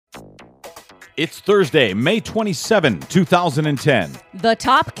It's Thursday, May 27, 2010. The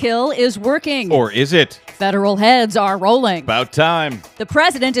top kill is working. Or is it? Federal heads are rolling. About time. The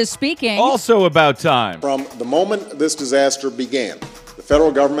president is speaking. Also about time. From the moment this disaster began, the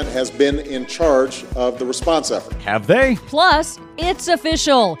federal government has been in charge of the response effort. Have they? Plus, it's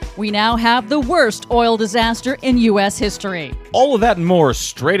official. We now have the worst oil disaster in U.S. history. All of that and more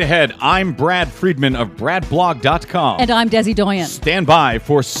straight ahead. I'm Brad Friedman of BradBlog.com. And I'm Desi Doyen. Stand by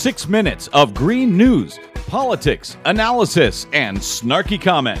for 6 minutes of green news, politics, analysis, and snarky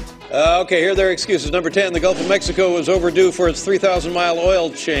comment. Okay, here are their excuses. Number 10, the Gulf of Mexico was overdue for its 3,000-mile oil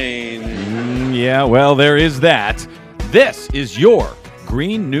change. Yeah, well, there is that. This is your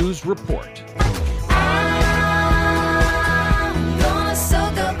Green News Report.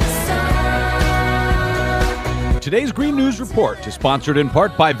 Today's Green News Report is sponsored in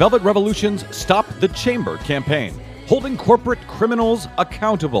part by Velvet Revolution's Stop the Chamber campaign, holding corporate criminals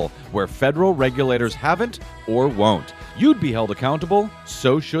accountable where federal regulators haven't or won't. You'd be held accountable,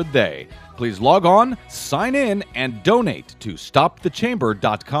 so should they. Please log on, sign in, and donate to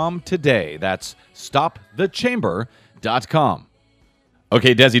stopthechamber.com today. That's stopthechamber.com.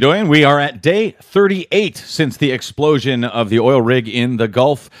 Okay, Desi Doyen, we are at day 38 since the explosion of the oil rig in the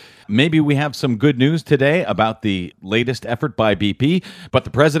Gulf. Maybe we have some good news today about the latest effort by BP, but the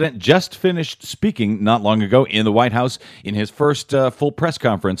president just finished speaking not long ago in the White House in his first full press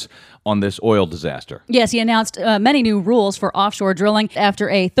conference on this oil disaster. Yes, he announced many new rules for offshore drilling after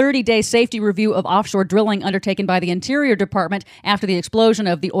a 30-day safety review of offshore drilling undertaken by the Interior Department after the explosion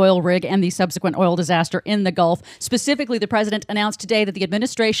of the oil rig and the subsequent oil disaster in the Gulf. Specifically, the president announced today that the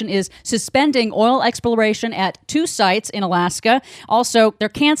administration is suspending oil exploration at 2 sites in Alaska. Also, they're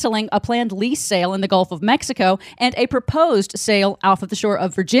canceling a planned lease sale in the Gulf of Mexico and a proposed sale off of the shore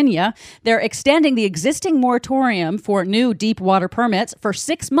of Virginia. They're extending the existing moratorium for new deep water permits for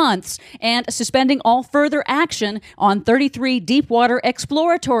 6 months and suspending all further action on 33 deep water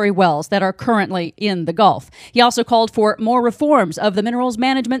exploratory wells that are currently in the Gulf. He also called for more reforms of the Minerals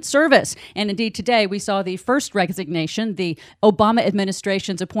Management Service. And indeed, today we saw the first resignation. The Obama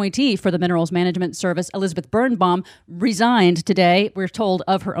administration's appointee for the Minerals Management Service, Elizabeth Birnbaum, resigned today, we're told,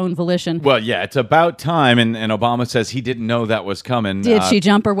 of her own volition. Well, yeah, it's about time, and Obama says he didn't know that was coming. Did she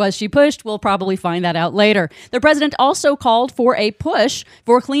jump or was she pushed? We'll probably find that out later. The president also called for a push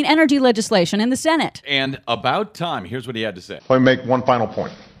for clean energy legislation in the Senate. And about time. Here's what he had to say. Let me make one final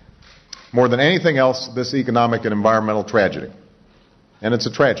point. More than anything else, this economic and environmental tragedy, and it's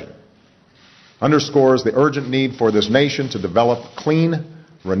a tragedy, underscores the urgent need for this nation to develop clean,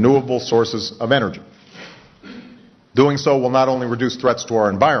 renewable sources of energy. Doing so will not only reduce threats to our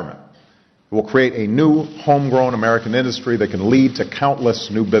environment, it will create a new, homegrown American industry that can lead to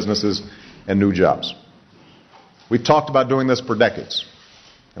countless new businesses and new jobs. We've talked about doing this for decades,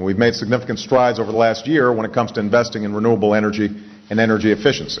 and we've made significant strides over the last year when it comes to investing in renewable energy and energy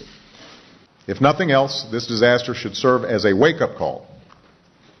efficiency. If nothing else, this disaster should serve as a wake-up call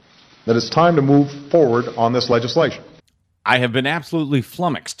that it's time to move forward on this legislation. I have been absolutely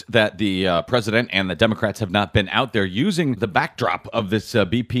flummoxed that the president and the Democrats have not been out there using the backdrop of this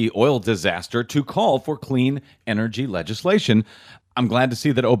BP oil disaster to call for clean energy legislation. I'm glad to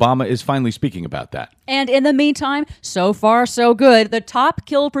see that Obama is finally speaking about that. And in the meantime, so far so good. The top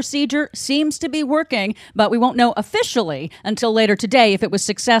kill procedure seems to be working, but we won't know officially until later today if it was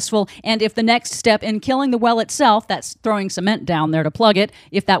successful and if the next step in killing the well itself, that's throwing cement down there to plug it,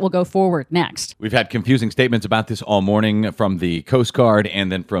 if that will go forward next. We've had confusing statements about this all morning from the Coast Guard and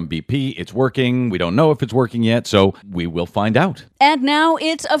then from BP. It's working. We don't know if it's working yet, so we will find out. And now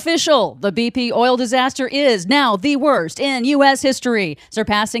it's official. The BP oil disaster is now the worst in U.S. history,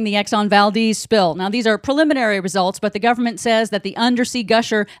 surpassing the Exxon Valdez spill. Now, these are preliminary results, but the government says that the undersea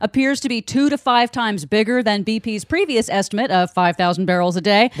gusher appears to be 2 to 5 times bigger than BP's previous estimate of 5,000 barrels a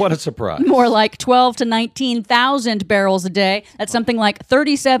day. What a surprise. More like 12 to 19,000 barrels a day. That's something like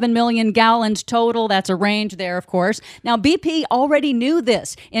 37 million gallons total. That's a range there, of course. Now, BP already knew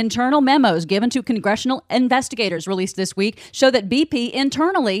this. Internal memos given to congressional investigators released this week show that BP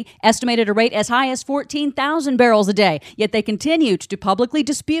internally estimated a rate as high as 14,000 barrels a day, yet they continued to publicly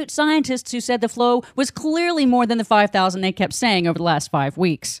dispute scientists who said the flow was clearly more than the 5,000 they kept saying over the last 5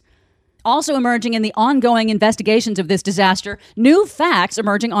 weeks. Also emerging in the ongoing investigations of this disaster, new facts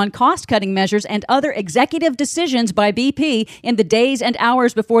emerging on cost-cutting measures and other executive decisions by BP in the days and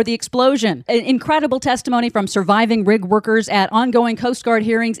hours before the explosion. Incredible testimony from surviving rig workers at ongoing Coast Guard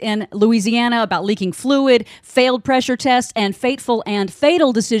hearings in Louisiana about leaking fluid, failed pressure tests, and fateful and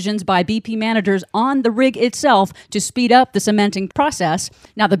fatal decisions by BP managers on the rig itself to speed up the cementing process.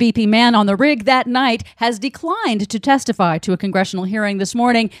 Now, the BP man on the rig that night has declined to testify to a congressional hearing this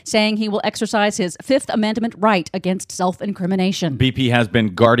morning, saying he will exercise his Fifth Amendment right against self-incrimination. BP has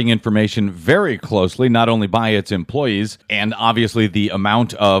been guarding information very closely, not only by its employees and obviously the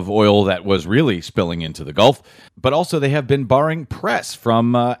amount of oil that was really spilling into the Gulf, but also they have been barring press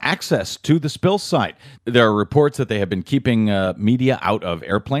from access to the spill site. There are reports that they have been keeping media out of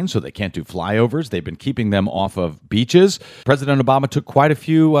airplanes so they can't do flyovers. They've been keeping them off of beaches. President Obama took quite a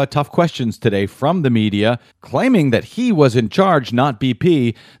few tough questions today from the media, claiming that he was in charge, not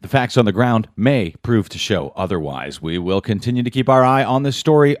BP. The facts on the ground may prove to show otherwise. We will continue to keep our eye on this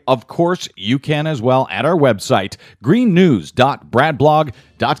story. Of course, you can as well at our website,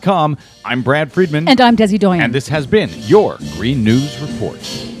 greennews.bradblog.com. I'm Brad Friedman. And I'm Desi Doyen. And this has been your Green News Report.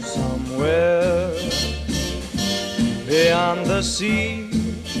 Somewhere beyond the sea,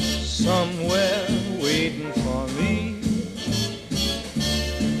 somewhere waiting for me,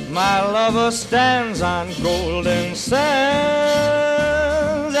 my lover stands on golden sands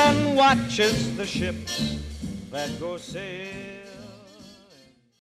and watches the ships that go sailing.